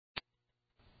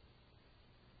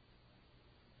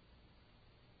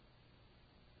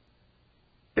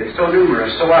It's so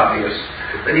numerous, so obvious,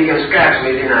 that he can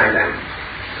scarcely deny them.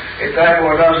 It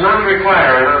therefore does not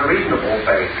require an unreasonable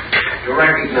faith to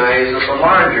recognize that the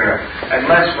larger and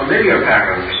less familiar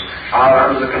patterns are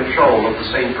under the control of the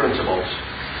same principles.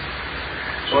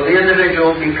 So the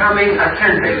individual becoming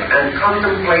attentive and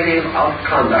contemplative of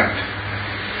conduct,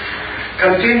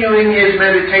 continuing his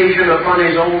meditation upon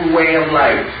his own way of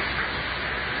life,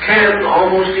 can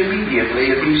almost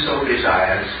immediately, if he so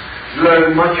desires,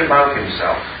 learn much about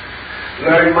himself,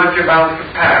 learn much about the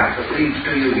path that leads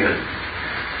to union,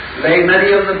 lay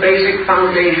many of the basic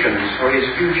foundations for his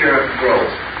future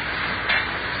growth.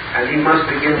 And he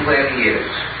must begin where he is.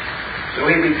 So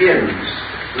he begins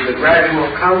with the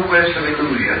gradual conquest of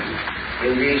illusion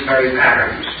in these very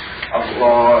patterns of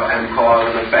law and cause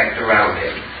and effect around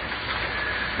him.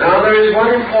 Now there is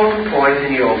one important point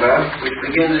in yoga which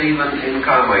begins even in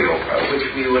Karma Yoga, which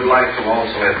we would like to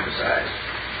also emphasize.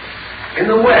 In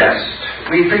the West,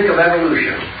 we think of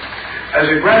evolution as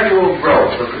a gradual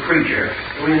growth of the creature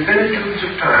through infinitudes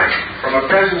of time from a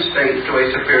present state to a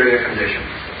superior condition.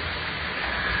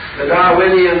 The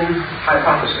Darwinian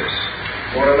hypothesis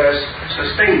more or less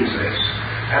sustains this,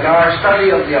 and our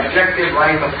study of the objective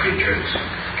life of creatures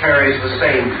carries the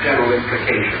same general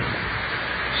implication.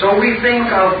 So we think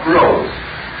of growth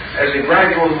as a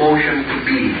gradual motion to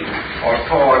being or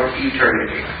toward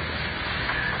eternity.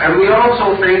 And we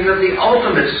also think that the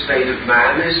ultimate state of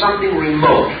man is something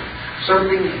remote,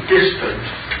 something distant,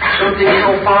 something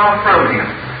so far from him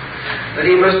that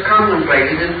he must contemplate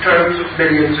it in terms of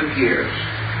millions of years.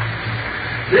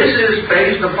 This is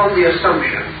based upon the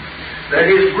assumption that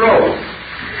his growth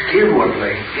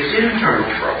inwardly, his internal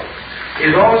growth,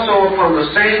 is also upon the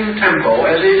same tempo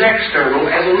as his external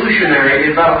evolutionary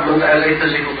development as a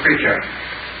physical creature.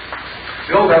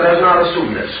 Yoga does not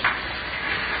assume this.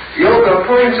 Yoga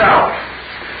points out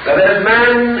that as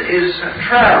man is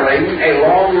traveling a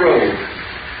long road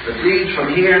that leads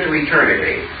from here to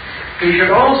eternity, he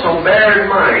should also bear in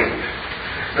mind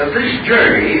that this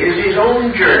journey is his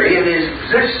own journey and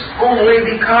exists only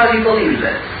because he believes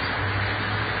it.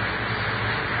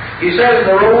 He says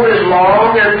the road is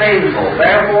long and painful,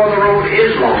 therefore the road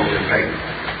is long and painful.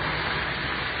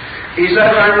 He says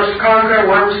I must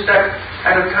conquer one step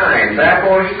at a time,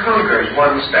 therefore he conquers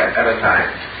one step at a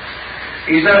time.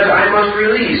 He says I must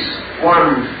release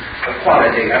one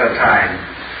quality at a time.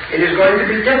 It is going to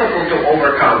be difficult to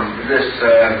overcome this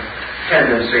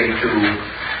tendency to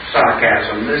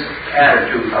sarcasm, this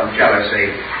attitude of jealousy,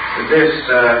 this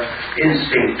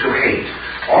instinct to hate.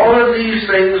 All of these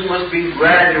things must be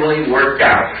gradually worked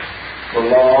out the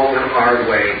long and hard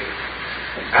way.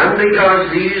 And because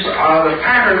these are the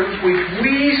patterns which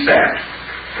we set,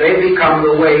 they become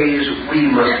the ways we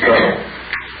must go.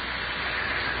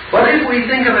 But if we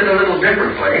think of it a little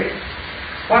differently,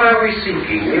 what are we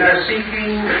seeking? We are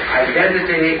seeking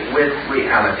identity with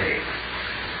reality.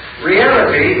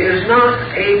 Reality is not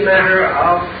a matter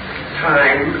of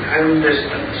time and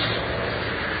distance.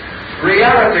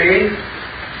 Reality,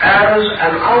 as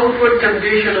an outward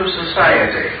condition of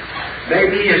society, may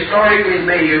be historically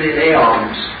measured in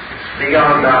aeons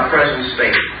beyond our present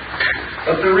state.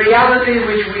 But the reality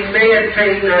which we may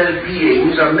attain as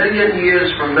beings a million years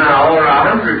from now or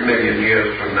 100 million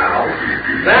years from now,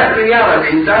 that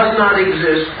reality does not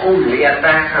exist only at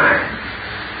that time.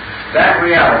 That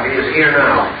reality is here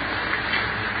now.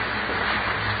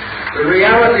 The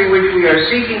reality which we are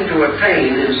seeking to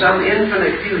attain in some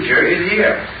infinite future is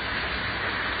here.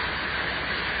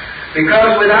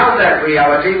 Because without that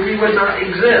reality, we would not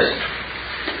exist.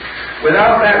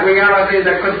 Without that reality,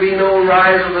 there could be no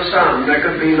rise of the sun, there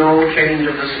could be no change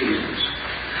of the seasons.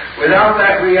 Without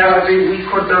that reality, we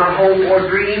could not hope or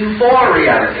dream for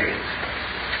reality.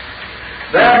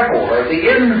 Therefore, the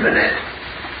infinite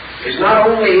is not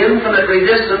only infinitely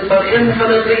distant, but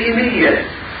infinitely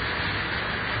immediate.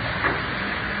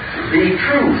 The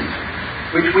truth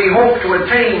which we hope to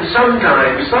attain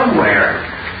sometime, somewhere,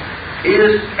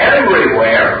 is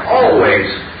everywhere, always.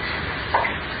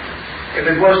 If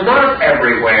it was not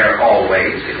everywhere,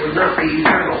 always, it would not be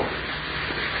eternal.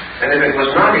 And if it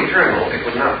was not eternal, it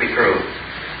would not be true.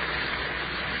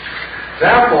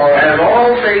 Therefore, as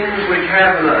all things which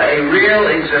have a real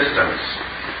existence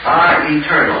are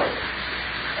eternal,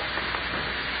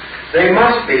 they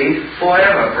must be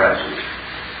forever present.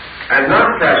 And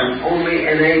not present only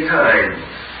in a time,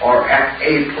 or at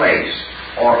a place,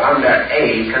 or under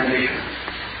a condition.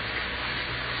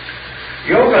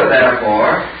 Yoga,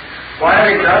 therefore, while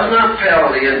it does not tell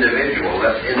the individual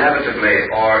that inevitably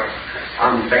or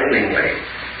unfailingly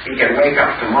he can wake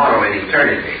up tomorrow in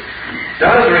eternity,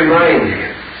 does remind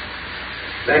him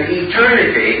that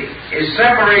eternity is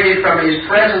separated from his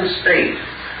present state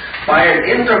by an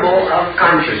interval of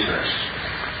consciousness.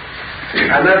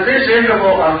 And that this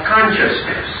interval of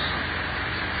consciousness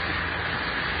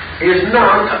is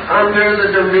not under the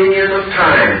dominion of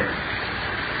time.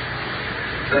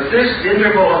 That this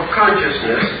interval of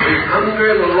consciousness is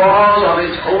under the laws of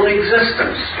its own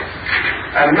existence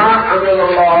and not under the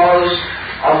laws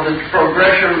of the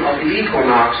progression of the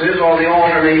equinoxes or the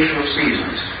alternation of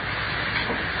seasons.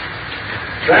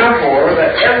 Therefore,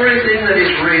 that everything that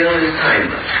is real is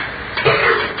timeless.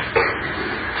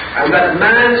 And that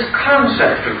man's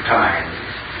concept of time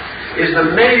is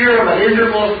the measure of an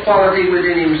interval of quality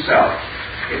within himself.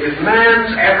 It is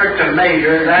man's effort to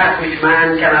measure that which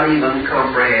man cannot even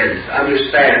comprehend,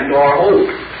 understand, or hope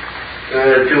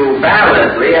to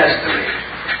validly estimate.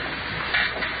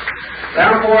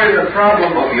 Therefore, in the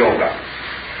problem of yoga,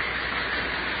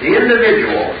 the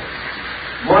individual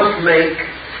must make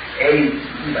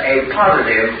a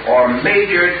positive or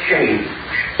major change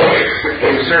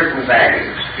in certain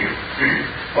values.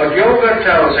 But yoga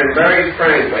tells him very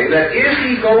frankly that if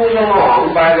he goes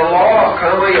along by the law of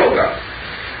Karma Yoga,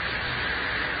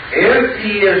 if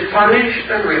he is punished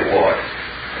and rewarded,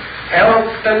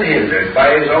 helped and hindered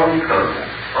by his own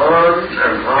conduct, on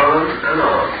and on and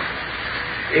on,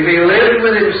 if he lives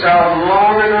with himself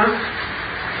long enough,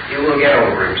 he will get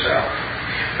over himself.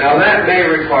 Now that may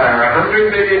require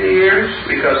 100 million years,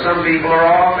 because some people are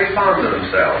awfully fond of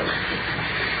themselves.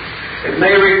 It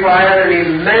may require an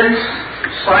immense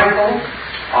cycle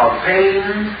of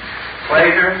pain,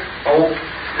 pleasure, hope,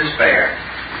 despair.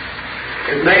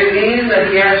 It may mean that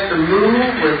he has to move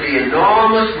with the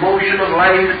enormous motion of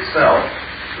life itself,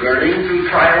 learning through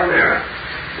trial and error,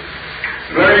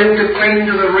 learning to cling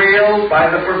to the real by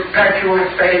the perpetual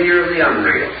failure of the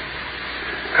unreal,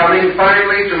 coming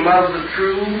finally to love the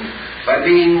true by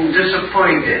being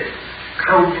disappointed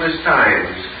countless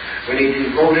times when he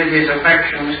devoted his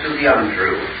affections to the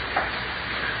untrue.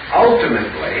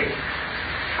 Ultimately,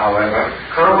 however,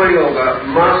 Karma Yoga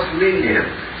must lead him,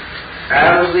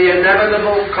 as the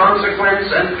inevitable consequence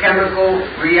and chemical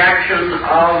reaction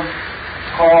of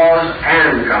cause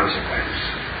and consequence,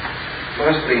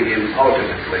 must lead him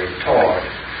ultimately toward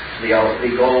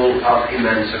the goal of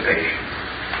emancipation.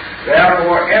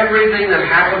 Therefore, everything that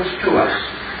happens to us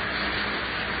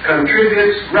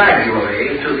contributes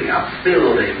gradually to the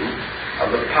upbuilding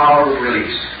of the power of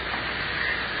release.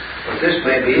 But this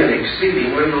may be an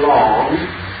exceedingly long,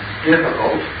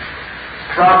 difficult,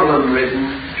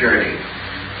 problem-ridden journey.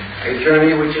 A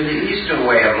journey which in the Eastern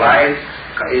way of life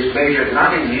is measured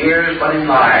not in years but in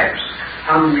lives,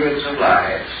 hundreds of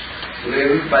lives,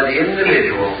 lived by the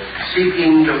individual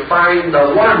seeking to find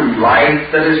the one life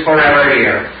that is forever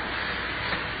here.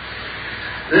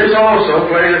 This also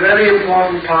plays a very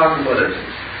important part in Buddhism.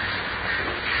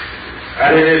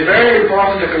 And it is very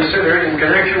important to consider it in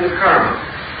connection with karma,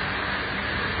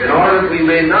 in order that we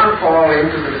may not fall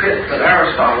into the pit that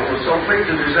Aristotle was so quick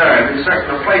to deserve in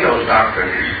certain of Plato's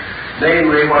doctrines,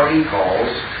 namely what he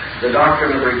calls the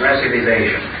doctrine of regressive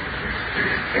evasion.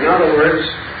 In other words,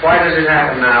 why does it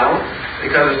happen now?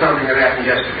 Because of something that happened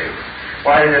yesterday.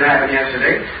 Why did it happen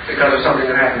yesterday? Because of something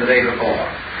that happened the day before.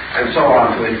 And so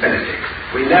on to infinity.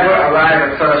 We never arrive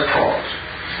at first cause.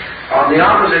 On the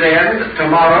opposite end,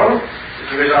 tomorrow is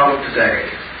the result of today.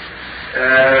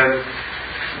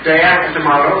 Day after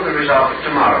tomorrow, the result of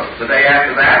tomorrow. The day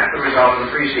after that, the result of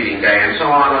the preceding day, and so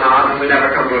on, and we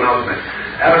never come to an ultimate.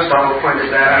 Aristotle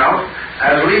pointed that out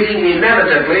as leading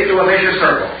inevitably to a vicious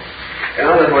circle.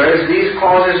 In other words, these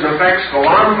causes and effects go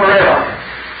on forever,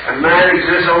 and man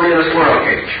exists only in a squirrel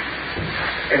cage,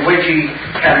 in which he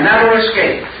can never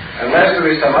escape unless there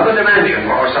is some other dimension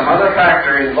or some other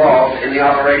factor involved in the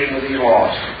operation of these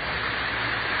laws.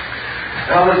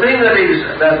 Now, the thing that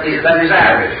is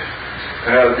added,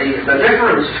 the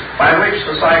difference by which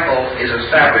the cycle is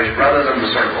established rather than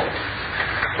the circle,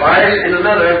 lies in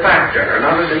another factor,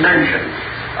 another dimension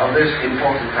of this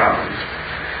important problem.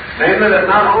 Namely, that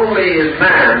not only is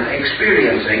man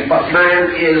experiencing, but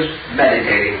man is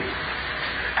meditating.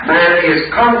 Man is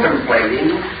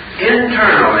contemplating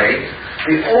internally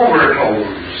the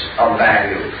overtones of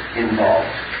value involved.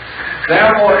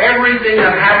 Therefore, everything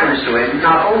that happens to him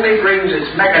not only brings its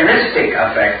mechanistic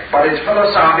effect, but its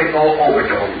philosophical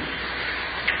overtones.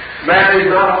 Man is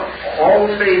not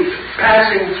only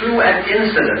passing through an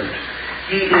incident,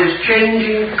 he is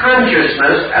changing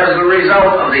consciousness as a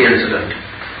result of the incident.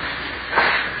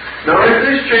 Now, if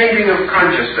this changing of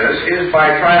consciousness is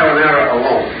by trial and error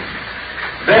alone,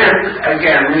 then,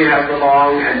 again, we have the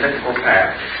long and difficult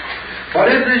path. But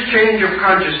if this change of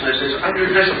consciousness is under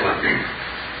discipline,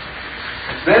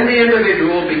 then the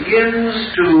individual begins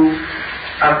to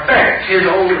affect his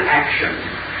own action.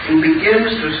 He begins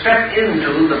to step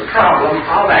into the problem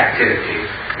of activity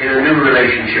in a new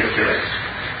relationship to it.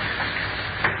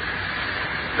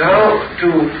 Now, to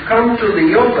come to the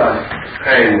yoga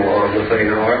angle on the thing,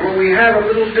 however, we have a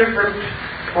little different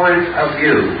point of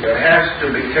view that has to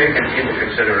be taken into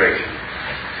consideration.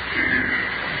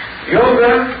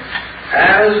 Yoga,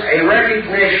 as a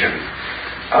recognition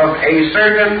of a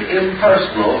certain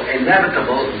impersonal,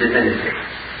 inevitable divinity,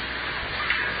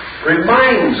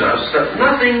 reminds us that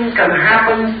nothing can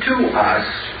happen to us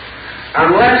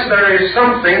unless there is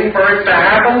something for it to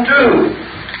happen to.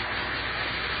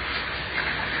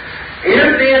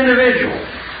 If the individual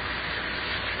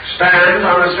stands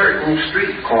on a certain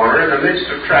street corner in the midst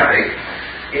of traffic,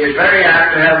 he is very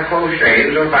apt to have close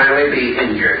shaves or finally be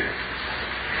injured.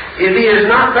 If he is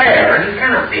not there, he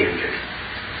cannot be injured.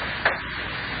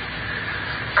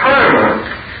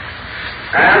 Karma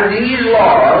and these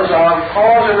laws of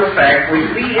cause and effect, which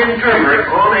we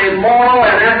interpret on a moral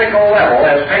and ethical level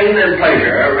as pain and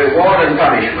pleasure, reward and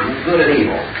punishment, good and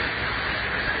evil,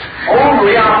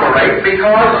 only operate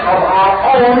because of our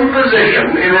own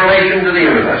position in relation to the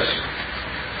universe.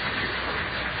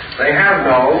 They have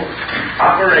no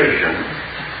operation,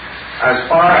 as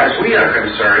far as we are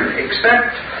concerned,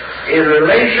 except in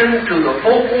relation to the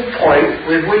focal point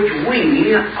with which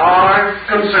we are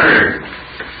concerned.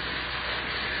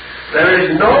 There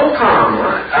is no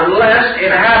karma unless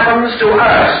it happens to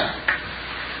us.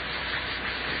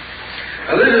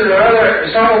 Now, this is a rather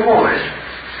subtle point,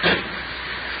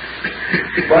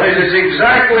 but it is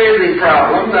exactly the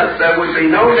problem that there would be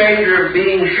no danger of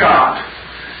being shot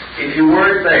if you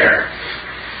weren't there.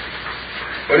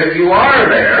 But if you are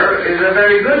there, it is a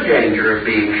very good danger of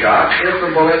being shot if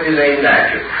the bullet is aimed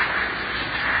at you.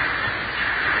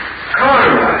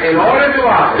 Karma, in order to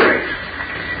operate,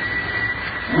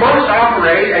 must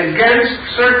operate against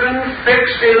certain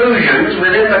fixed illusions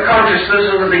within the consciousness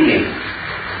of the being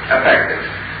affected.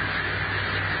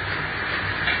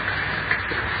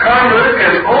 Karma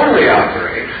can only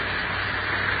operate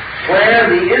where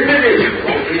the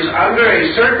individual is under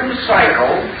a certain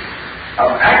cycle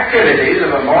of activities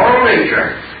of a moral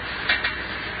nature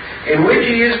in which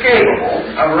he is capable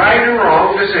of right and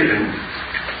wrong decision,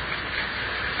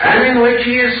 and in which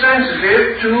he is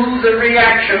sensitive to the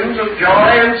reactions of joy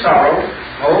and sorrow,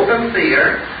 hope and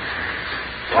fear,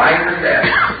 life and death.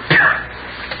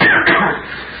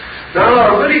 Now,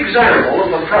 a good example of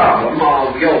the problem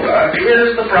of yoga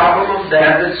is the problem of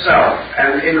death itself.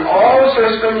 And in all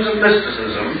systems of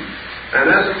mysticism and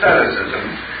esotericism,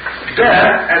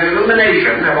 death and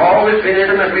illumination have always been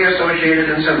intimately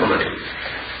associated in symbolism.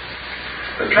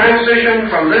 The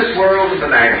transition from this world to the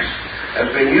next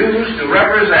has been used to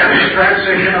represent the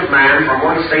transition of man from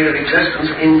one state of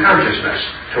existence in consciousness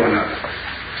to another.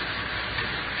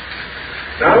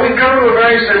 Now we come to a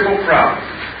very simple problem.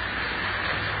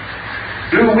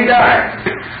 Do we die?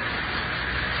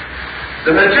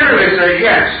 The materialist says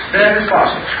yes, death is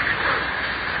possible.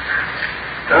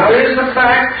 Now is the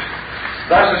fact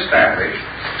thus established,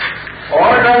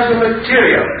 or does the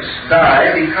materialist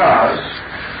die because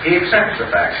he accepts the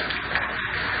fact?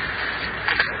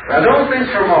 Now don't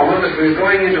think for a moment that we're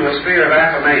going into a sphere of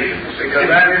affirmations, because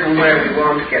that isn't where we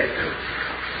want to get to.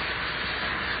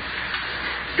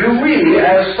 Do we,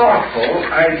 as thoughtful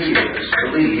idealists,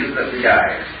 believe that we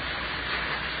die?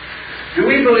 Do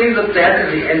we believe that death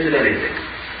is the end of anything,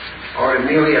 or is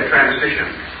merely a transition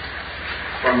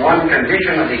from one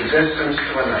condition of existence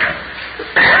to another?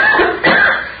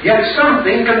 Yet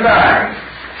something can die.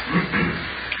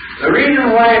 The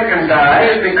reason why it can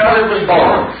die is because it was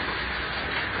born.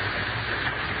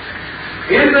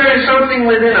 If there is something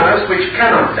within us which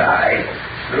cannot die,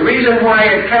 the reason why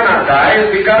it cannot die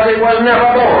is because it was never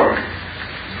born.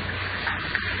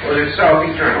 It was itself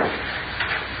eternal.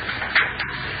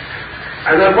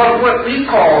 And that what we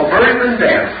call birth and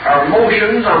death are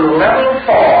motions on the level of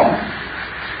form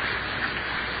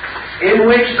in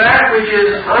which that which is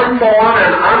unborn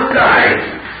and undying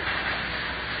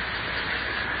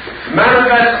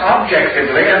manifests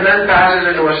objectively and then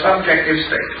passes into a subjective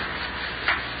state.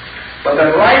 But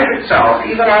that life itself,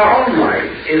 even our own life,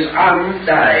 is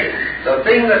undying. The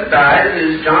thing that dies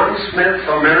is John Smith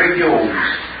or Mary Jones,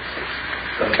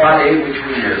 the body which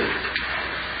we knew.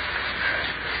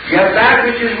 Yet that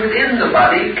which is within the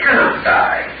body cannot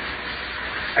die,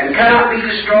 and cannot be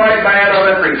destroyed by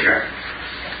another creature,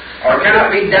 or cannot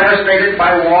be devastated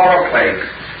by war or plague.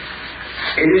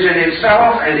 It is in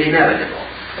itself and inevitable,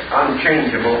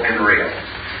 unchangeable and real.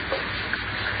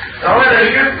 Now let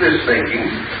us shift this thinking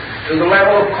to the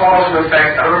level of cause and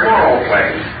effect on a moral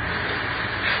plane.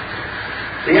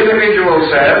 The individual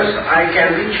says, I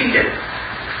can be cheated.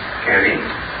 Can he?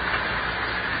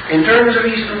 In terms of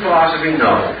Eastern philosophy,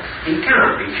 no. He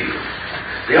cannot be cheated.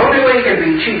 The only way he can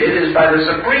be cheated is by the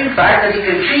supreme fact that he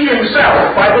can cheat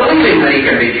himself by believing that he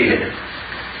can be cheated.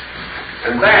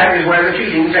 And that is where the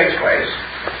cheating takes place.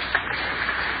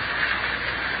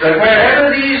 That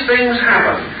wherever these things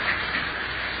happen,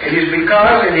 it is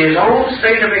because in his own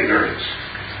state of ignorance,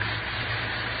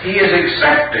 he is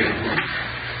accepting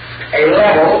a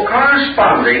level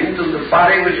corresponding to the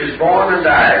body which is born and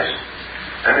dies,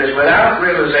 and is without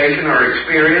realization or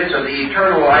experience of the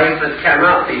eternal life that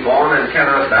cannot be born and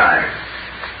cannot die.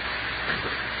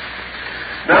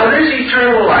 Now this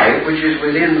eternal life which is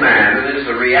within man and is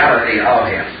the reality of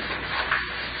him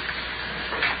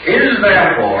is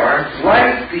therefore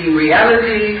like the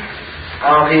reality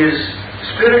of his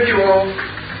spiritual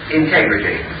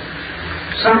integrity,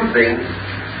 something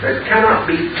that cannot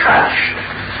be touched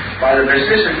by the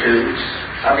vicissitudes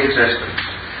of existence.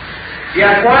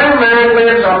 Yet while man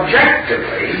lives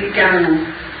objectively, he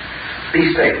can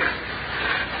be safe.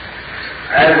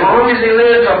 As long as he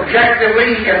lives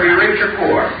objectively, he can be rich or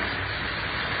poor.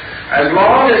 As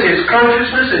long as his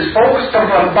consciousness is focused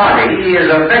upon body, he is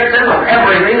a victim of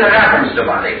everything that happens to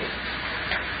body.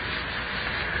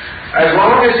 As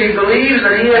long as he believes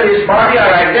that he and his body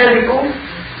are identical,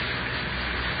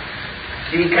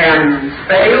 he can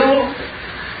fail,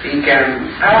 he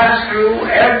can pass through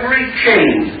every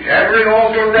change, every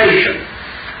alteration,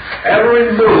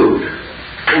 every mood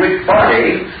to which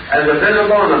body, as a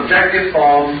visible and objective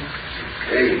form,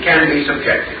 can be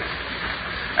subjected.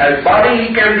 As body,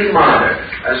 he can be martyred.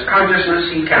 As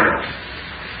consciousness, he cannot.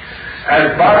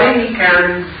 As body, he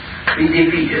can be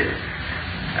defeated.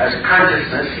 As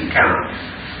consciousness, he cannot.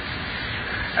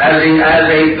 As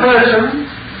a person,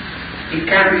 he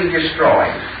can be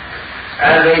destroyed.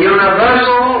 As a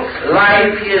universal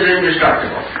life, he is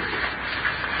indestructible.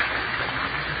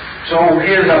 So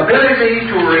his ability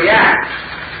to react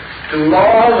to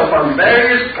laws upon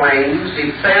various planes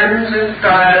depends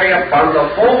entirely upon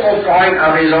the focal point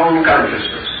of his own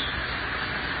consciousness.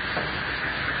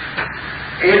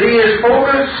 If he is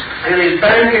focused in his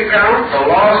bank account, the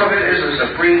loss of it is a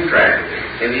supreme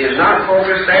tragedy. If he is not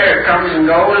focused there, it comes and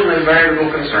goes and is very little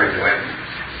concern to him.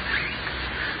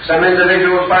 Some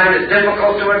individuals find it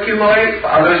difficult to accumulate,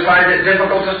 others find it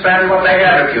difficult to spend what they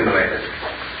have accumulated.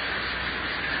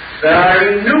 There are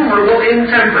innumerable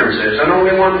intemperances and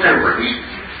only one temperance.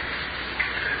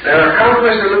 There are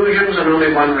countless illusions and only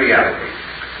one reality.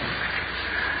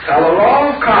 Now the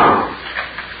law of karma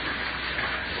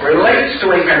relates to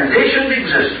a conditioned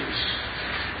existence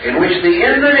in which the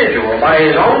individual, by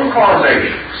his own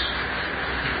causations,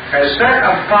 has set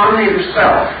upon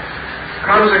himself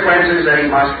consequences that he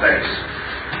must face.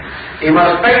 He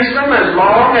must face them as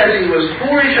long as he was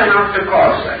foolish enough to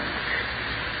cause them.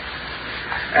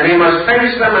 And he must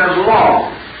face them as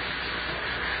long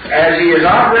as he is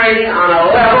operating on a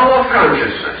level of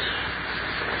consciousness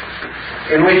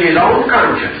in which his own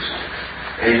conscience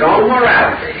and his own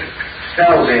morality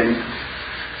tells him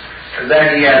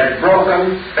that he has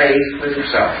broken faith with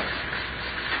himself.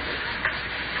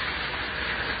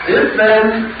 If then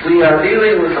we are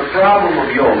dealing with the problem of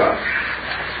yoga,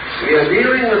 we are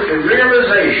dealing with the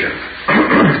realization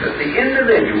that the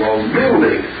individual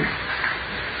moving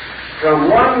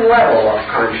from one level of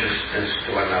consciousness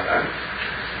to another,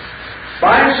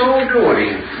 by so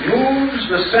doing, moves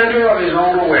the center of his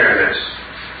own awareness,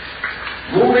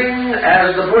 moving,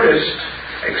 as the Buddhist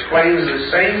explains the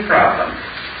same problem,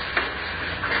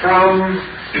 from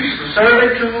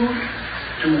servitude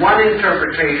to one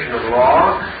interpretation of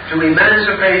law to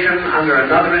emancipation under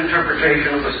another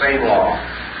interpretation of the same law.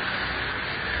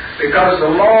 Because the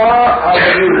law of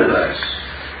the universe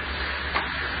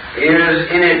is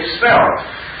in itself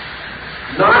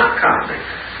not karmic.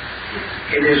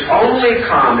 It is only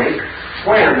karmic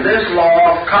when this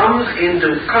law comes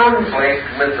into conflict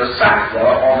with the sattva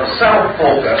or the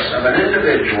self-focus of an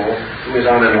individual who is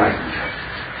unenlightened.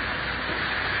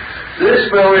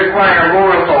 This will require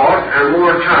more thought and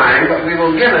more time, but we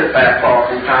will give it that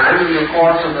thought and time in the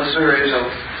course of the series of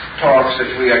talks that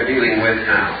we are dealing with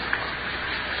now.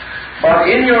 But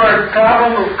in your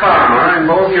problem of karma, in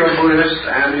both your Buddhist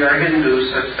and your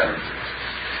Hindu system,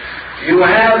 you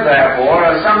have, therefore,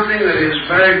 something that is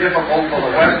very difficult for the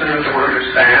Westerner to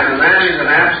understand, and that is an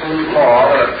absolute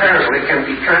law that apparently can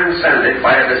be transcended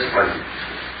by a discipline.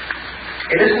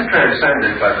 It isn't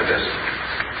transcended by the discipline.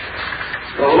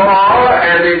 The law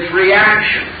and its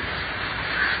reaction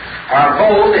are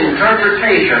both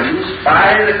interpretations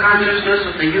by the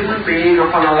consciousness of the human being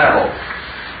upon a level.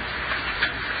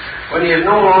 When he is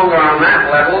no longer on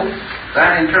that level,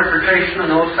 that interpretation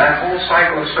and that whole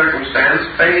cycle of circumstance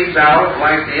fades out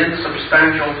like the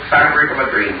insubstantial fabric of a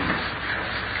dream,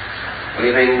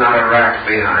 leaving not a rack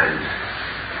behind.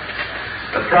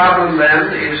 The problem then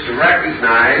is to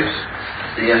recognize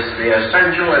the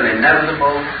essential and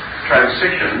inevitable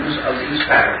transitions of these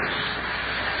patterns.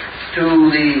 To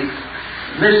the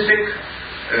mystic,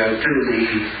 to the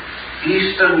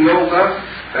Eastern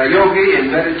yogi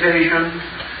in meditation,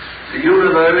 the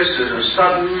universe is a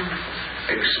sudden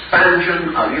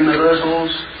expansion of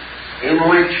universals in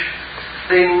which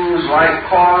things like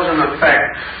cause and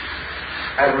effect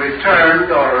have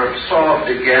returned or are absorbed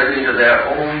again into their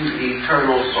own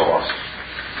eternal source.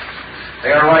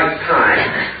 They are like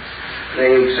time.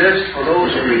 They exist for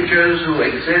those creatures who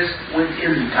exist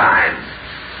within time,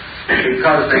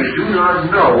 because they do not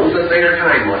know that they are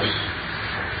timeless.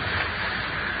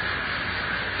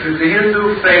 There's the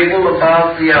Hindu fable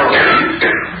about the elephant,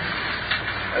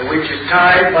 which is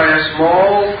tied by a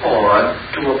small cord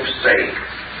to a stake.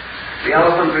 The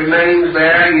elephant remains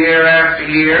there year after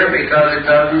year because it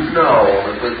doesn't know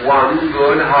that with one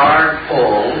good hard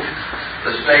pull,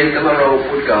 the stake and the rope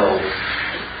would go.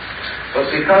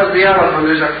 But because the elephant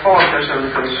is a cautious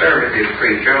and conservative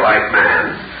creature like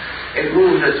man, it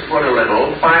moves its foot a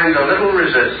little, finds a little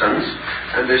resistance,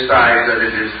 and decides that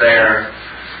it is there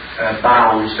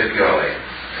bound securely.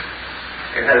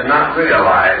 It has not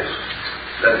realized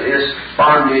that this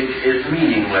bondage is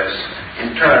meaningless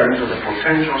in terms of the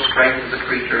potential strength of the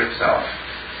creature itself.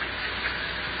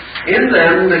 In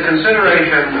then the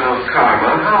consideration of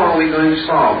karma, how are we going to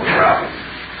solve the problem?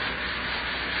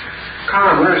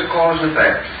 Karma is cause and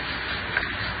effect.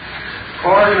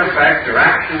 Cause and effect are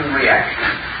action and reaction.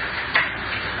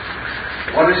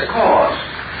 What is cause?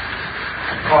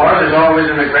 Cause is always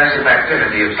an aggressive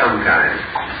activity of some kind.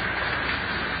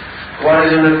 What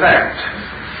is an effect?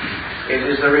 It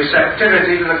is the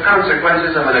receptivity to the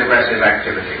consequences of an aggressive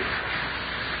activity.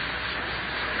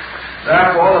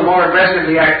 Therefore, the more aggressive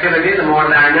the activity, the more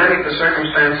dynamic the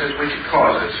circumstances which it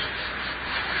causes.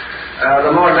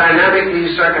 The more dynamic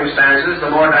these circumstances,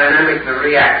 the more dynamic the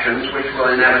reactions which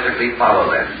will inevitably follow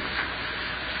them.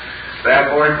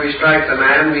 Therefore, if we strike the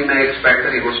man, we may expect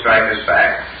that he will strike us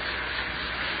back.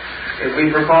 If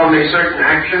we perform a certain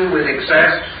action with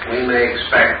excess, we may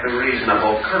expect the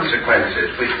reasonable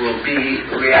consequences, which will be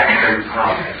reaction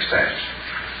of excess.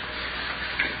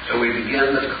 So we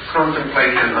begin the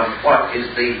contemplation of what is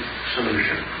the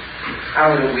solution.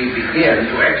 How do we begin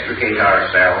to extricate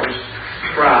ourselves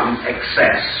from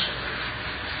excess?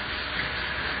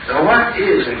 Now, what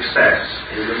is excess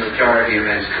in the majority of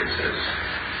instances?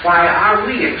 Why are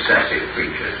we excessive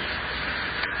creatures?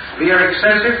 We are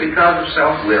excessive because of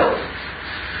self-will,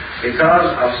 because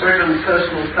of certain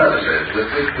personal purposes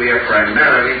with which we are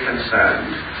primarily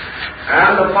concerned,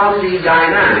 and upon the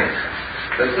dynamic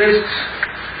that this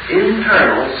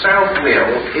internal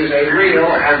self-will is a real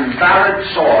and valid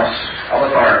source of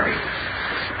authority.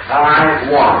 I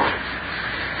want.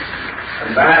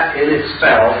 And that in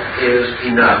itself is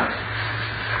enough.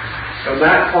 From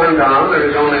that point on, there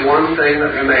is only one thing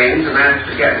that remains, and that's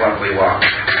to get what we want.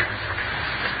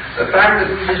 The fact that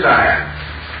we desire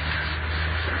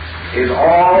is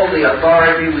all the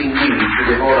authority we need to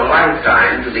devote a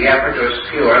lifetime to the effort to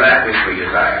secure that which we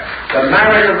desire. The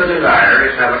merit of the desire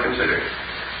is never considered.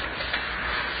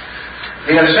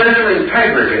 The essential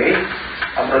integrity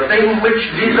of the thing which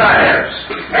desires,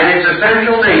 and its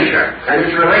essential nature, and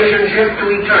its relationship to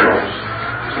eternals,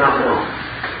 is not known.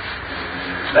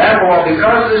 Therefore,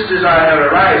 because this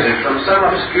desire arises from some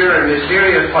obscure and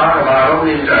mysterious part of our own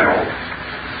internal,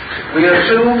 we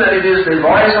assume that it is the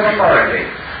voice of authority,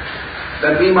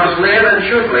 that we must live and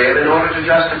should live in order to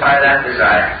justify that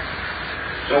desire.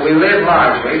 So we live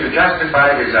largely to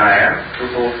justify desire, to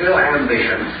fulfill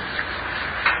ambition,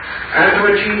 and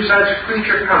to achieve such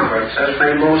creature comforts as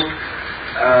may most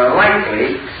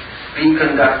likely be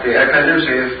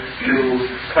conducive to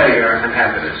pleasure and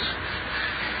happiness.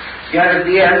 Yet at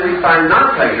the end we find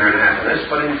not pleasure and happiness,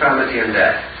 but infirmity and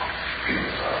death.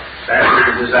 That is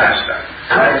the disaster.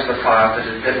 That is the part that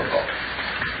is difficult.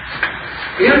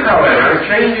 If, however,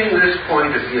 changing this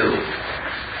point of view,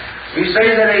 we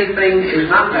say that a thing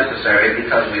is not necessary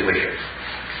because we wish it,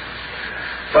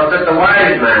 but that the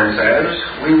wise man says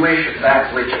we wish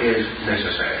that which is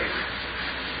necessary.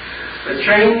 The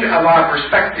change of our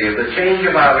perspective, the change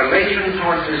of our relation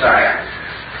toward desire,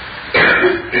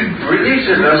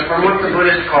 releases us from what the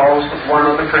Buddhist calls one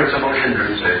of the principal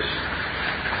hindrances.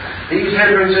 These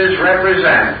hindrances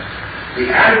represent the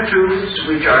attitudes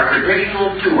which are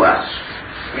traditional to us,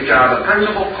 which are the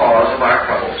principal cause of our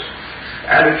troubles.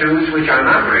 Attitudes which are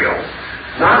not real,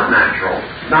 not natural,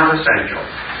 not essential,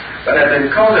 but have been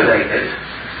cultivated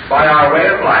by our way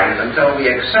of life until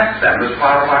we accept them as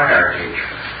part of our heritage.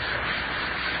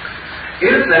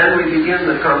 If then we begin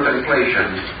the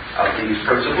contemplation of these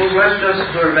principles, let's just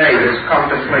survey this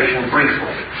contemplation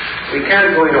briefly. We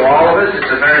can't go into all of it,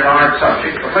 it's a very large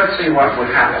subject, but let's see what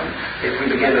would happen if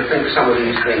we begin to think some of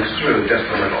these things through just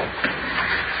a little.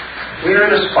 We are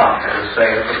in a spot, let us say,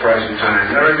 at the present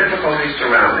time. There are difficulties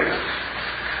surrounding us.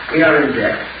 We are in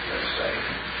debt, let's say.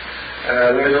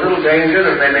 There's a little danger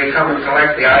that they may come and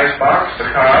collect the icebox, the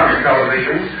car, the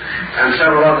television, and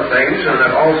several other things, and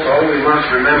that also we must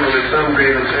remember that some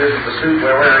grievances that the suit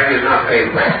we're wearing is not paid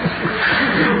for.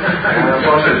 And of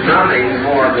course there's nothing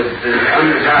more that is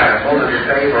undesirable than to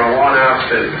pay for a worn-out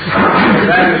suit.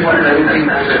 That is what many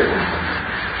people do.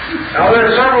 Now there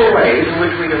are several ways in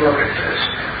which we can look at this.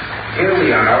 Here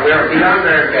we are beyond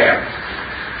our debt.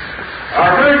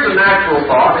 Our first and natural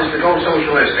thought is to go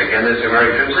socialistic in this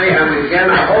emergency and begin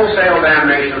a wholesale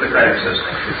damnation of the credit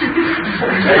system.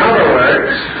 In other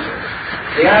words,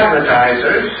 the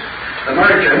advertisers, the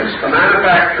merchants, the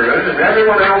manufacturers, and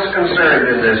everyone else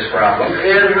concerned in this problem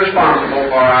is responsible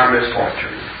for our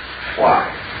misfortune. Why?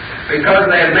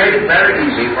 Because they have made it very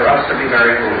easy for us to be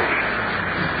very foolish.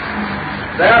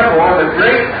 Therefore, the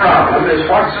great problem is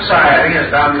what society has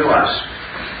done to us.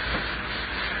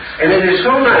 And it is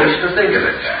so nice to think of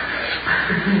it.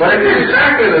 But it is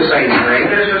exactly the same thing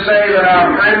as to say that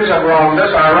our friends have wronged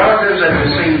us, our relatives have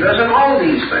deceived us, and all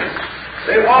these things.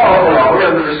 They all belong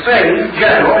under the same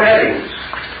general headings.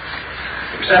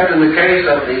 Except in the case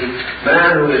of the man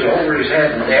who is over his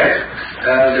head in debt,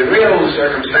 the real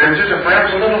circumstances are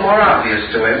perhaps a little more obvious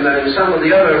to him than in some of the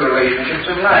other relationships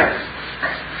of life.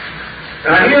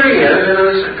 Now here he is in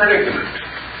this predicament.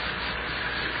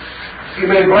 He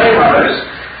may blame others,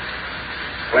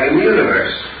 blame the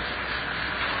universe.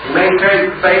 He may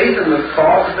take faith in the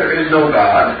thought that there is no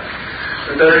God,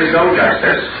 that there is no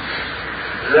justice,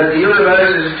 that the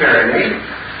universe is tyranny,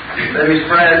 that his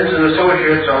friends and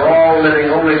associates are all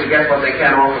living only to get what they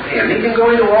can off of him. He can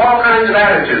go into all kinds of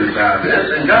attitudes out of this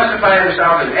and justify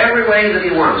himself in every way that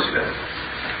he wants to.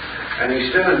 And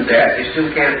he's still in debt, he still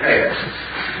can't pay it.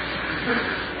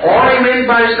 Or he may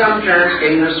by some chance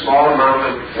gain a small amount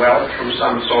of wealth from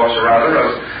some source or other, or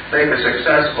make a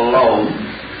successful loan,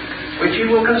 which he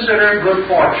will consider good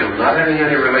fortune, not having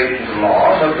any relation to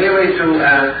law, but merely to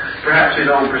perhaps his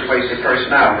own persuasive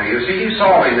personality. You see, he's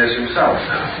solving this himself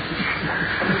now.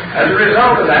 As a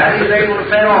result of that, he's able to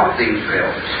pay off these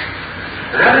bills.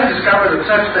 And having discovered that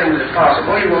such things is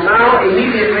possible, he will now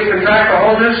immediately contract a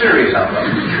whole new series of them,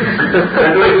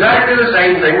 and do exactly the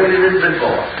same thing that he did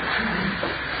before.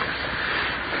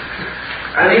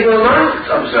 And he will not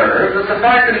observe that the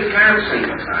fact that he can't sleep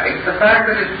at night, the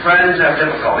fact that his friends have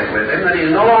difficulty with him, that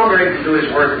he's no longer able to do his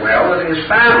work well, that his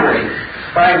family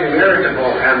finds him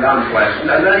irritable and unpleasant,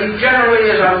 and that he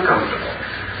generally is uncomfortable.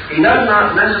 He does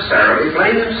not necessarily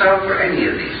blame himself for any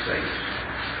of these things.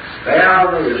 They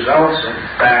are the results of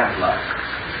bad luck.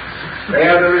 They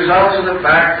are the results of the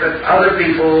fact that other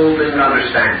people didn't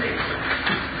understand him.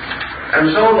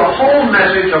 And so the whole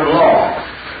message of law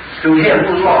to him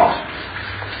was lost.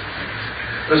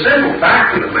 The simple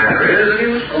fact of the matter is that he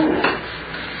was fooled.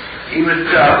 He was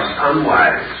just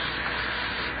unwise.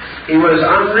 He was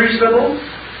unreasonable.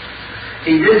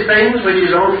 He did things which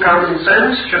his own common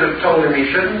sense should have told him he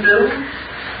shouldn't do,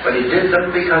 but he did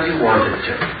them because he wanted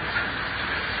to.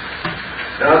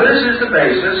 Now this is the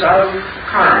basis of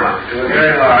karma to a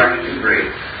very large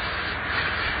degree.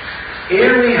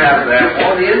 Here we have,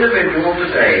 therefore, the individual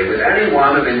today with any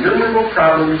one of innumerable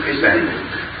problems presented,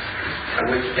 of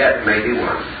which debt may be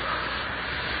one.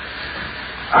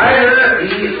 Either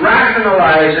he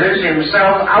rationalizes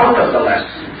himself out of the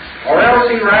lesson, or else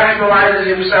he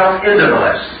rationalizes himself into the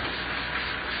lesson.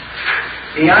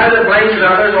 He either blames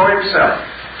others or himself.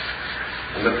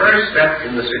 And the first step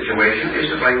in the situation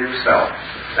is to blame himself.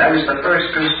 That is the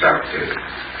first constructive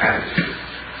attitude.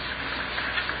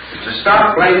 Is to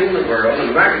stop blaming the world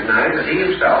and recognize that he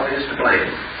himself is to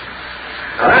blame.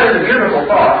 Now that is a beautiful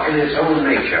thought in its own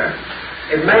nature.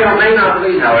 It may or may not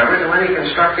lead, however, to any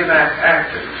constructive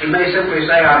action. He may simply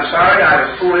say, I'm sorry, I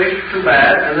was foolish, too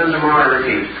bad, and then tomorrow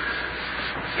repeat.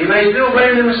 He may still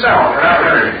blame himself without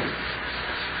learning.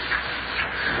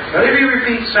 But if he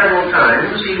repeats several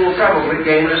times, he will probably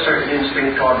gain a certain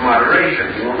instinct toward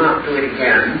moderation. He will not do it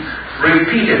again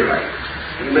repeatedly.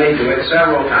 He may do it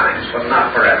several times, but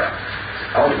not forever.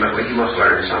 Ultimately, he must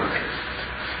learn something.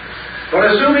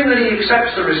 But assuming that he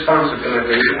accepts the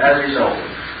responsibility as his own,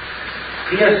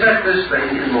 he has set this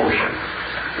thing in motion.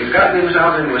 He's gotten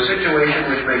himself into a situation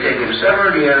which may take him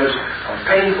several years of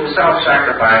painful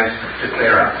self-sacrifice to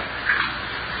clear up.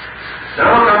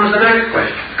 Now comes the next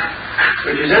question,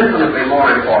 which is infinitely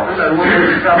more important and one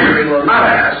which he probably will not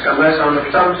ask unless under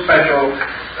some special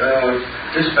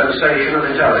dispensation of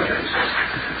intelligence.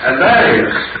 And that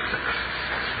is,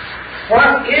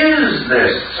 what is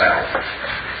this self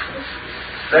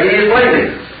that he is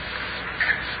blaming?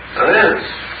 Now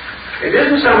it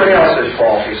isn't somebody else's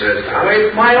fault, he says now.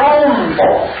 It's my own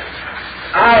fault.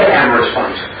 I am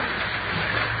responsible.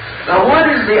 Now what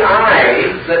is the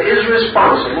I that is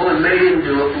responsible and made him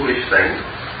do a foolish thing?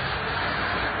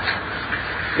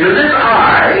 This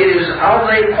I is of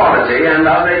a quality and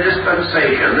of a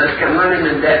dispensation that can run him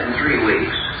in debt in 3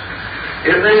 weeks.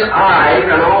 If this I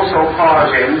can also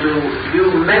cause him to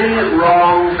do many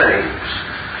wrong things,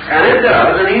 and it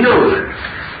does, and he knows it,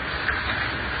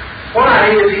 why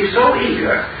is he so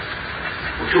eager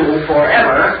to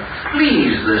forever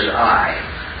please this I?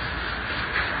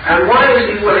 And why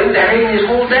is he willing to hang his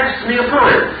whole destiny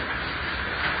upon it?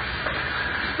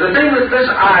 The thing that this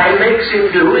I makes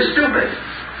him do is stupid.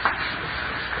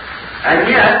 And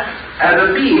yet, as a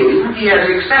being, he has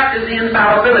accepted the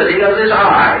infallibility of this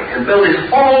I and built his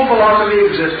whole philosophy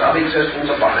of existence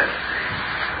upon it.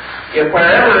 Yet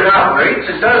wherever it operates,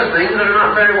 it does things that are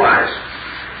not very wise.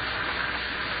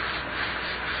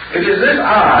 It is this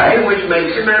I which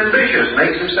makes him ambitious,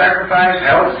 makes him sacrifice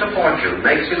health to fortune,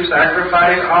 makes him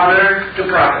sacrifice honor to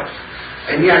profit.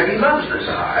 And yet he loves this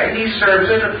I, he serves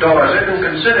it, adores it, and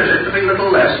considers it to be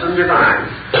little less than divine.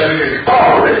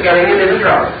 All is getting him into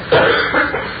trouble.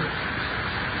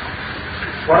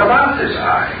 What about this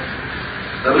I?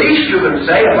 The least you can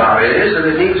say about it is that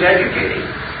it needs educating.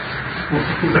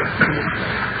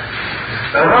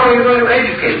 Now how are you going to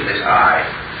educate this I?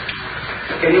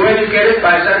 Can you educate it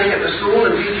by sending it to school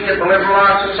and teaching it the liberal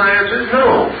arts and sciences?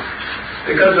 No.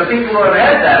 Because the people who have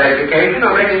had that education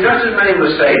are making just as many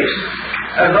mistakes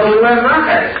as those who have not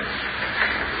had it.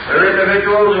 There are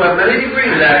individuals who have many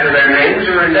degrees after their names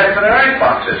who are in debt for their ice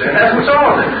boxes. It hasn't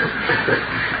solved it.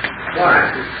 Why?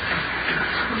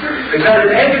 Because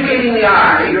in educating the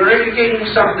I, you're educating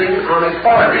something on a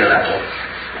quality level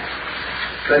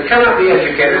that cannot be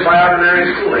educated by ordinary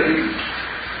schooling.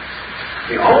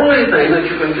 The only thing that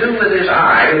you can do with this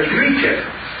I is reach it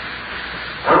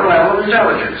on a level of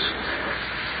intelligence,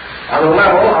 on a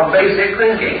level of basic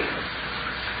thinking.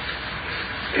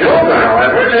 Yoga,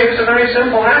 however, takes a very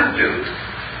simple attitude.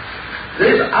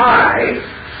 This I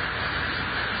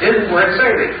isn't worth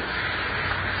saving.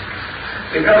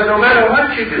 Because no matter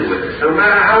what you do with it, no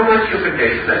matter how much you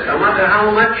condition it, no matter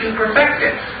how much you perfect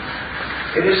it,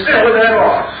 it is still a dead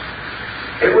loss.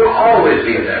 It will always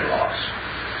be a dead loss.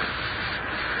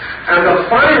 And the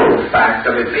final fact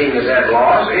of it being a dead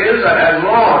loss is that as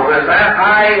long as that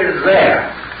I is there,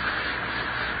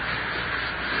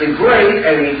 the great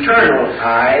and eternal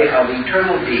I of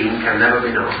eternal being can never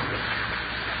be known.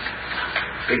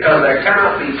 Because there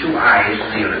cannot be two I's in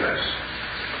the universe.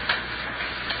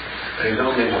 There is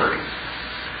only one.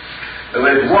 There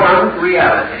is one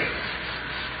reality.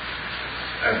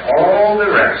 And all the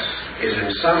rest is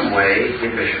in some way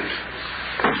deficient.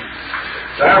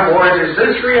 Therefore, it is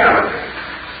this reality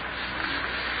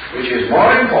which is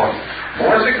more important,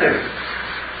 more significant,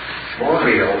 more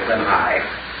real than I.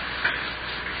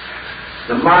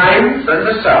 The mind and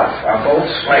the self are both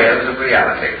slayers of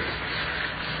reality.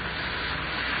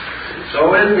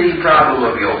 So in the problem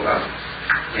of yoga,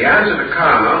 the answer to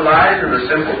karma lies in the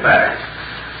simple fact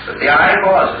that the I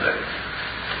causes it.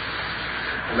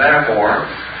 And therefore,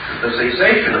 the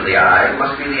cessation of the I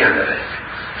must be the end of it.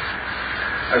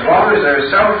 As long as there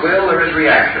is self-will, there is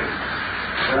reaction.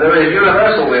 When there is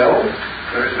universal will,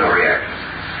 there is no reaction.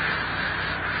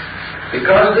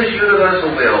 Because this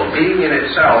universal will, being in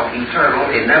itself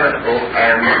eternal, inevitable,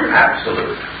 and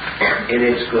absolute in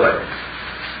its good,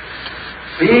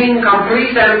 being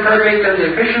complete and perfect and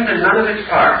deficient in none of its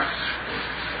parts,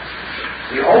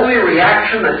 the only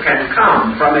reaction that can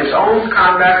come from its own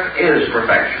conduct is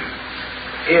perfection,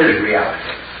 is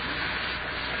reality.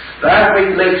 That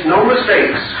which makes no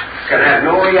mistakes can have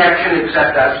no reaction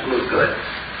except absolute good.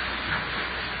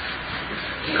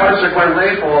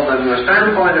 Consequently, from the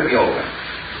standpoint of yoga,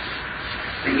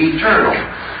 the eternal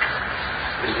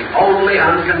is the only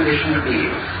unconditioned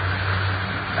being.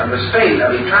 And the state of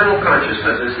eternal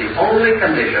consciousness is the only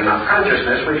condition of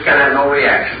consciousness which can have no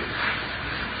reaction.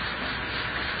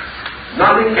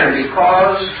 Nothing can be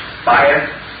caused by it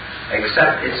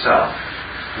except itself.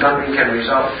 Nothing can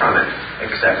result from it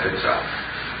except itself.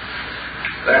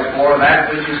 Therefore, that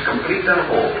which is complete and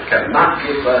whole cannot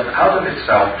give birth out of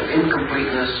itself to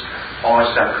incompleteness or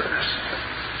separateness.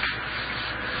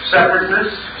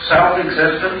 separateness,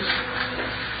 self-existence,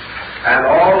 and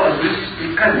all of these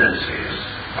dependencies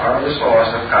are the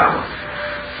source of karma.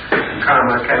 And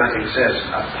karma cannot exist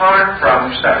apart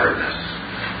from separateness.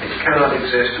 It cannot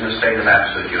exist in a state of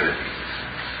absolute unity.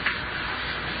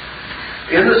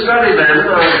 In the study then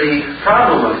of the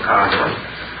problem of karma,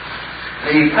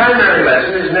 the primary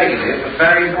lesson is negative but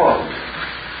very important.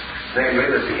 Namely,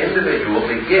 that the individual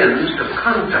begins to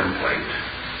contemplate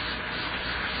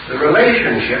the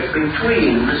relationship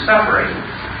between the suffering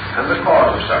and the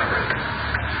cause of suffering,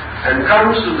 and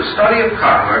comes through the study of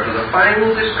karma to the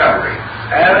final discovery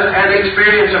as an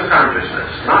experience of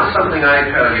consciousness, not something I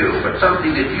tell you, but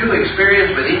something that you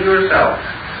experience within yourself,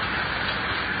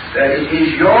 that it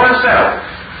is yourself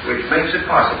which makes it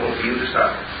possible for you to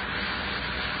suffer.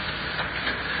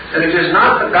 That it is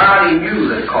not the God in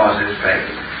you that causes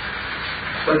pain,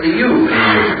 but the you in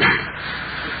you.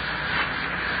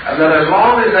 And that as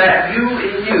long as that you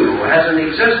in you has an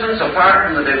existence apart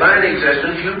from the divine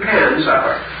existence, you can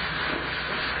suffer.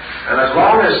 And as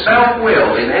long as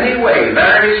self-will in any way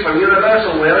varies from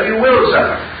universal will, you will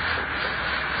suffer.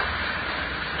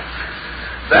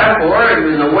 Therefore,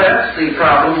 in the West, the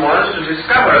problem was to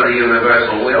discover the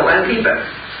universal will and keep it.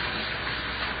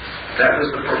 That was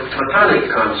the Platonic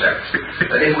concept.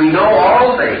 That if we know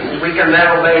all things, we can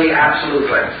then obey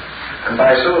absolutely, and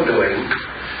by so doing,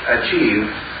 achieve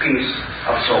peace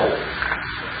of soul.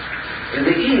 In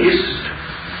the East,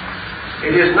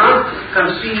 it is not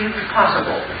conceived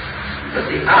possible that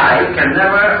the I can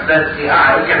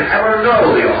ever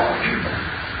know the all,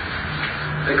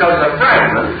 because the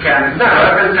fragment can never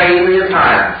contain the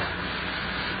entire.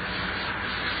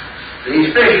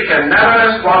 These fish can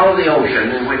never swallow the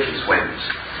ocean in which it swims.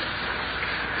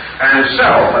 And so,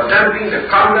 attempting to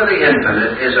conquer the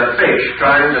infinite is a fish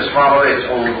trying to swallow its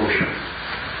own ocean.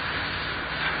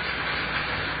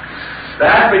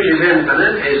 That which is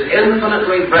infinite is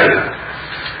infinitely greater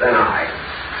than I.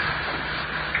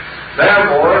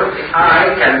 Therefore, the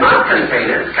I cannot contain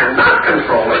it, cannot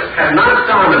control it, cannot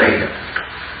dominate it,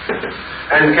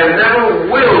 and can never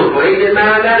willfully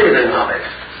demand anything of it.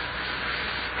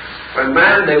 When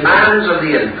man demands of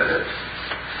the infinite,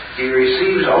 he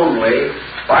receives only,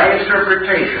 by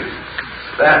interpretation,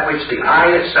 that which the I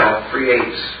itself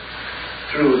creates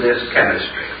through this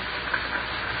chemistry.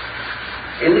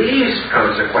 In the East,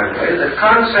 consequently, the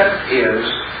concept is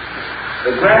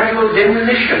the gradual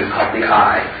diminution of the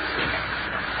I,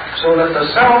 so that the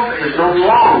self is no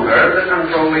longer the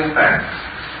controlling factor.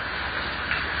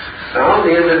 Now,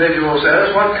 the individual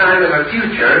says, what kind of a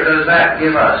future does that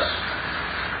give us?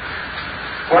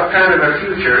 What kind of a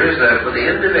future is there for the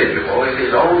individual if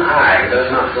his own I does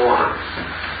not go on?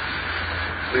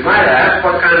 We might ask,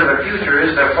 what kind of a future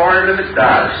is there for it if it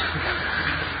does?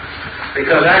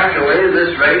 Because actually,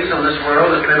 this race and this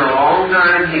world has been a long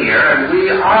time here, and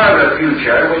we are the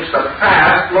future which the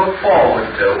past looked forward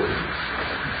to.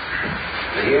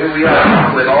 And here we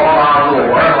are, with all our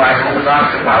lore, like old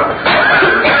Dr. Bhagavad,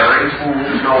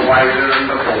 fools no wiser than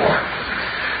before.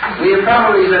 We have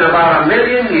probably been about 1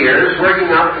 million years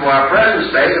working up to our present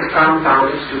state of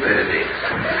confounded stupidity.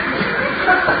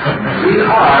 We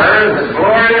are the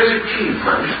glorious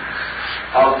achievement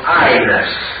of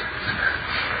I-ness.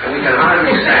 And we can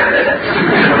hardly stand it.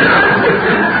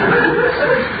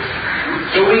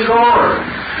 So we go on.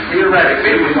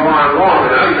 Theoretically, we go on long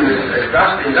enough and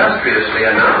industriously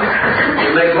enough,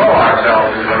 we may grow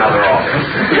ourselves into another office.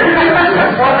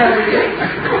 What have we gained?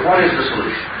 What is the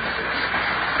solution?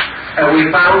 Have we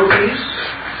found peace?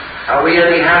 Are we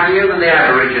any happier than the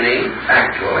Aborigine?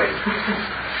 Actually.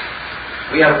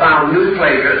 We have found new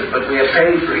pleasures, but we have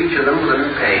paid for each of them with a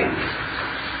new pain.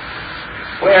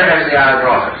 Where has the I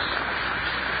brought us?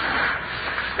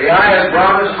 The I has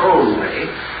brought us only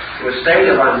to a state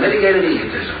of unmitigated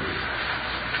egotism,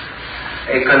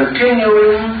 a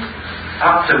continuing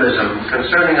optimism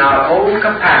concerning our own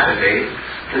capacity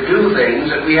to do things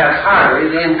that we have hardly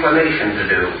the inclination to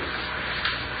do,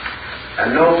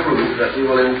 and no proof that we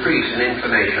will increase in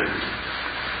inclination.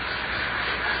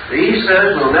 The East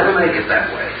says we'll never make it that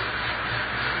way,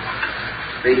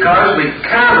 because we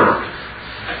cannot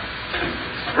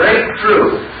break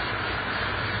through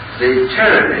the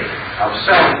tyranny of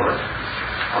selfhood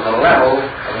on the level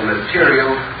of a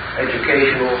material,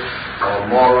 educational, or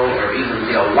moral, or even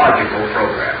theological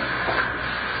program.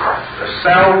 The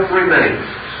self remains,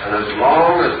 and as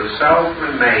long as the self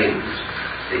remains,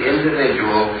 the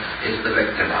individual is the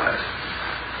victim of it.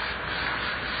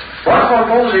 But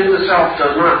supposing the self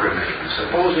does not remain,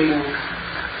 supposing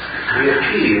we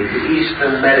achieve the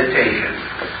Eastern meditation,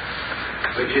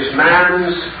 which is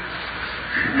man's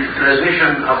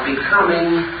position of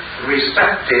becoming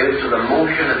receptive to the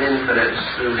motion of infinites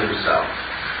through himself.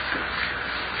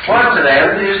 What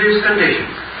then is his condition?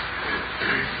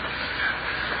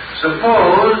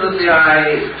 Suppose that the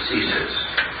I ceases,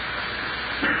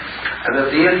 and that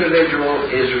the individual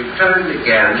is returned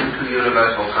again to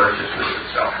universal consciousness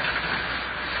itself.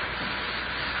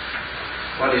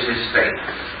 What is his state?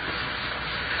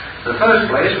 In the first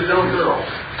place, we don't know.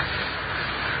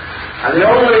 And the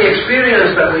only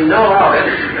experience that we know of it,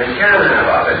 and can have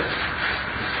of it,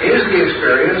 is the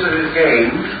experience that is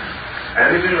gained,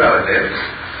 and it is relative,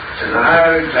 in the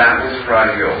higher examples of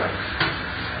Karma Yoga.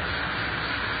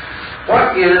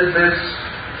 What is this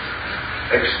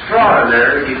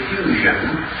extraordinary diffusion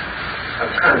of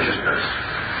consciousness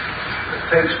that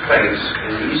takes place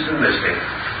in the Eastern mystic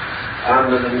on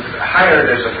the higher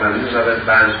disciplines of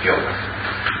advanced yoga?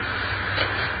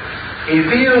 He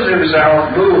feels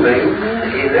himself moving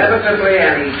inevitably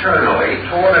and eternally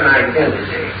toward an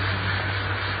identity.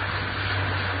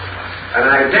 An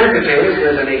identity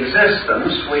with an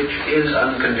existence which is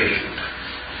unconditioned.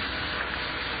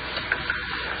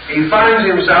 He finds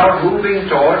himself moving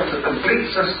towards the complete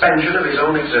suspension of his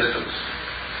own existence.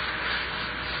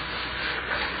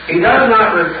 He does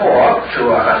not report to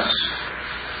us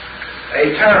a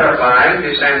terrifying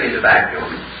descent into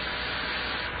vacuum.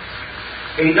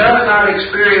 He does not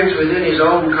experience within his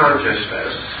own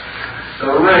consciousness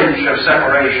the wrench of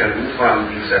separation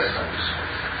from existence,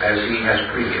 as he has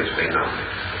previously known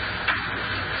it.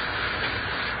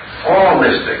 All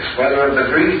mystics, whether of the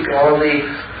Greek or the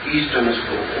Eastern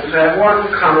schools, have one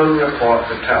common report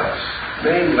to tell us,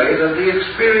 namely that the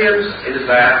experience is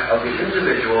that of the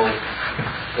individual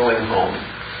going home.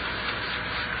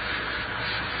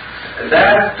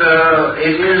 That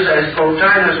it is, as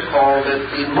Plotinus called it,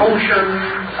 the motion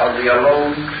of the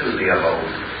alone to the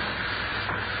alone.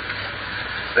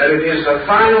 That it is the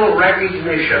final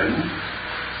recognition,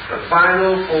 the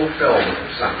final fulfillment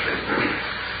of something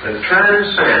that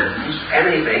transcends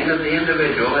anything that the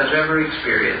individual has ever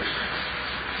experienced.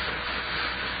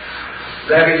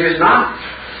 That it is not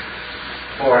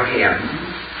for him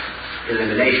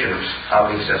elimination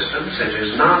of existence. It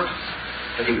is not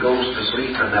that he goes to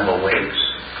sleep and never wakes.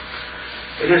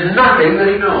 It is nothing that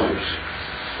he knows,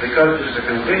 because it is a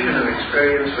condition of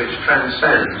experience which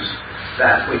transcends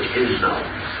that which is known.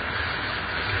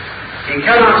 He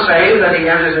cannot say that he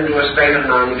enters into a state of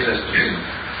non-existence.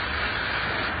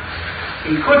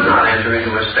 He could not enter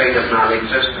into a state of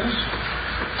non-existence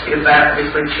if that with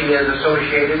which he is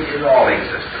associated is all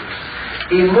existence.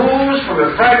 He moves from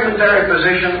a fragmentary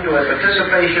position to a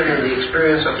participation in the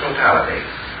experience of totality.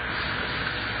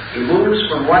 He moves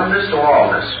from oneness to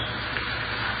allness,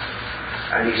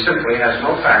 and he simply has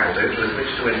no faculties with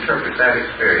which to interpret that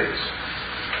experience.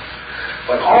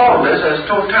 But allness as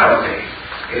totality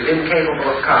is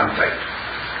incapable of conflict.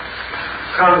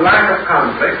 Lack of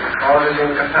conflict causes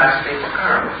incapacity for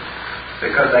karma,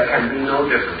 because there can be no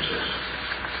differences.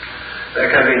 There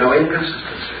can be no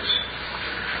inconsistencies.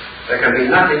 There can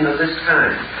be nothing of this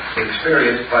kind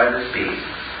experienced by this being.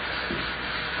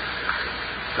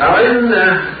 Now, in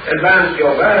advanced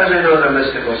yoga, as in other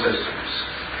mystical systems,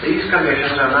 these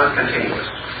conditions are not continuous.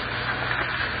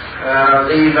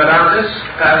 The Vedantist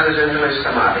passes into his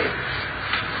samadhi.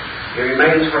 He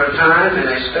remains for a time in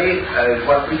a state of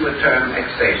what we would term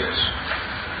ecstasis.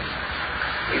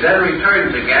 He then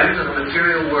returns again to the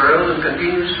material world and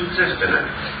continues to exist in it.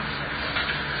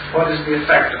 What is the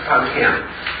effect upon him?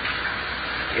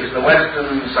 Is the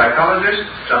Western psychologist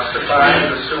justified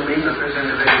in assuming that this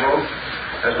individual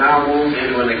has now moved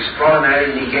into an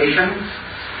extraordinary negation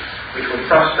which would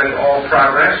frustrate all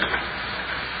progress?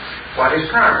 What is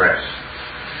progress?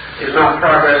 Is not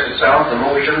progress itself the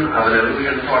motion of an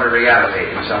illusion toward a reality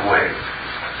in some way?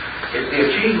 Is the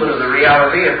achievement of the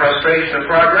reality a frustration of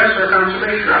progress or a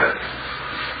consummation of it?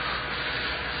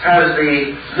 Has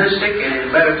the mystic in his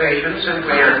meditation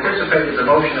simply anticipated the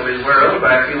motion of his world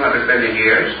by a few 100 billion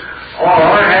years,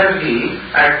 or has he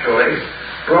actually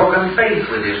broken faith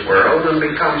with his world and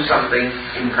become something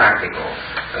impractical,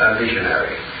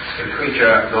 visionary, a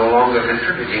creature no longer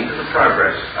contributing to the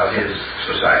progress of his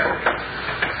society?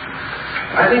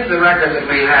 I think the record that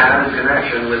we have in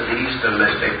connection with the Eastern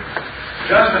mystic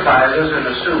justifies us in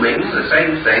assuming the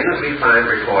same thing that we find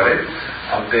recorded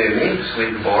of Bhagavad,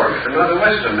 Swedenborg, and other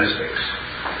Western mystics.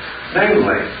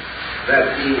 Namely, that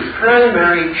the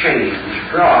primary change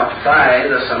brought by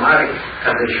the somatic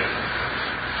condition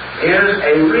is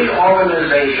a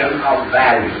reorganization of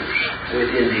values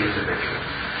within the individual.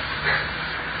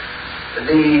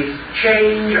 The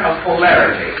change of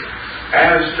polarity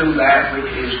as to that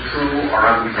which is true or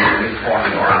untrue,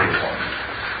 important or unimportant.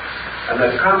 And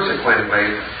that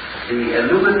consequently, the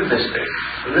illumined mystic,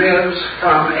 lives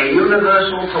from a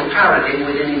universal totality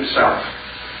within himself,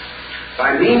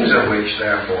 by means of which,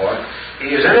 therefore,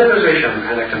 he is in a position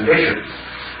and a condition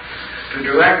to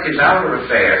direct his outer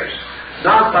affairs,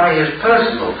 not by his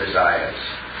personal desires,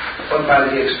 but by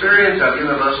the experience of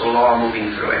universal law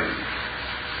moving through him.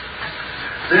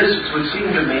 This would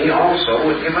seem to me also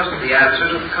would give us the answer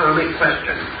to the karmic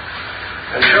question,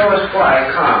 and show us why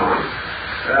karma,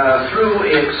 through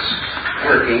its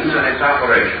workings and its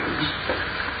operations,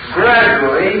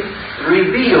 gradually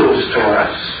reveals to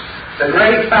us the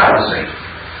great fallacy,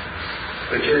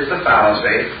 which is the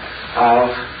fallacy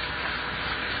of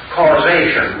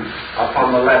causation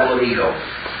upon the level of ego.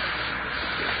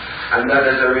 And that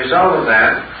as a result of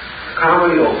that,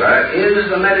 Karma Yoga is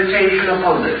the meditation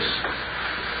upon this,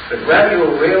 the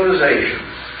gradual realization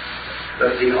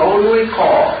that the only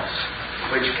cause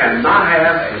which cannot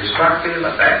have a destructive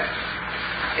effect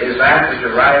is that which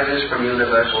arises from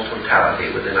universal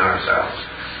totality within ourselves.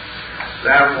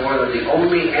 Therefore, that the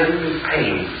only end of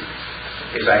pain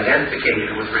is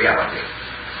identification with reality.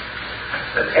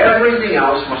 That everything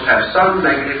else must have some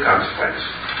negative consequence.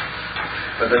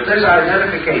 But that this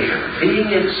identification,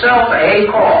 being itself a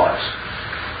cause,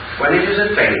 when it is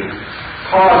attained,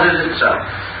 causes itself,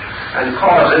 and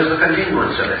causes the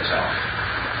continuance of itself.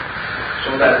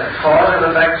 So that cause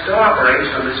and effect still operates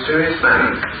in a mysterious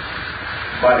manner,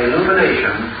 but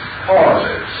illumination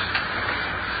causes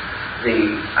the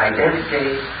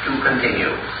identity to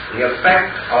continue. The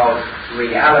effect of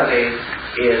reality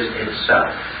is itself,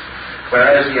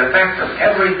 whereas the effect of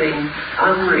everything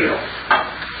unreal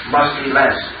must be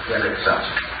less than itself.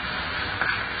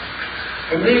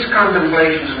 From these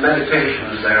contemplations and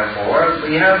meditations, therefore,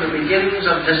 we have the beginnings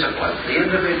of discipline. The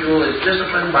individual is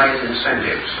disciplined by his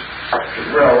incentives to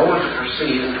grow and to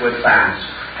proceed and to advance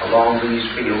along these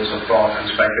fields of thought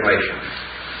and speculation.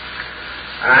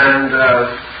 And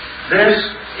this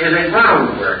is a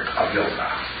groundwork of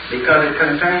yoga, because it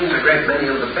contains a great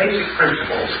many of the basic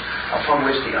principles upon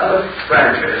which the other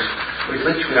branches with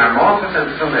which we are more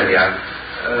familiar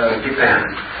depend.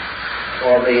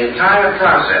 For the entire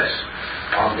process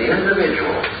of the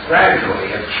individual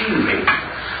gradually achieving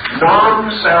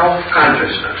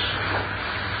non-self-consciousness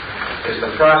is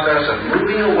the process of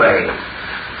moving away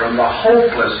from the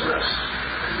hopelessness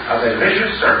of a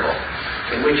vicious circle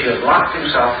in which he has locked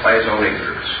himself by his own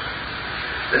ignorance.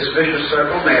 This vicious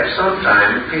circle may at some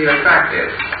time appear attractive,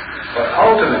 but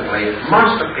ultimately it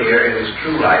must appear in its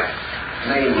true light,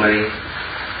 namely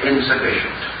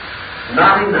insufficient,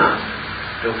 not enough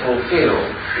to fulfill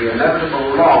the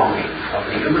inevitable longing of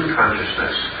the human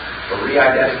consciousness for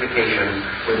re-identification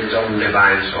with its own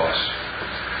divine source.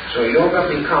 So yoga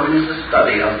becomes the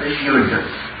study of this union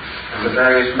and the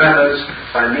various methods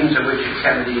by means of which it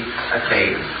can be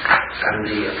attained. And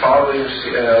the following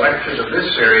lectures of this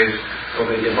series will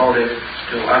be devoted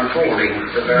to unfolding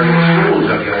the various schools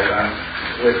of yoga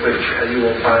with which you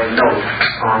will find note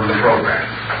on the program.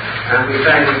 And we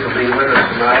thank you for being with us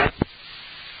tonight.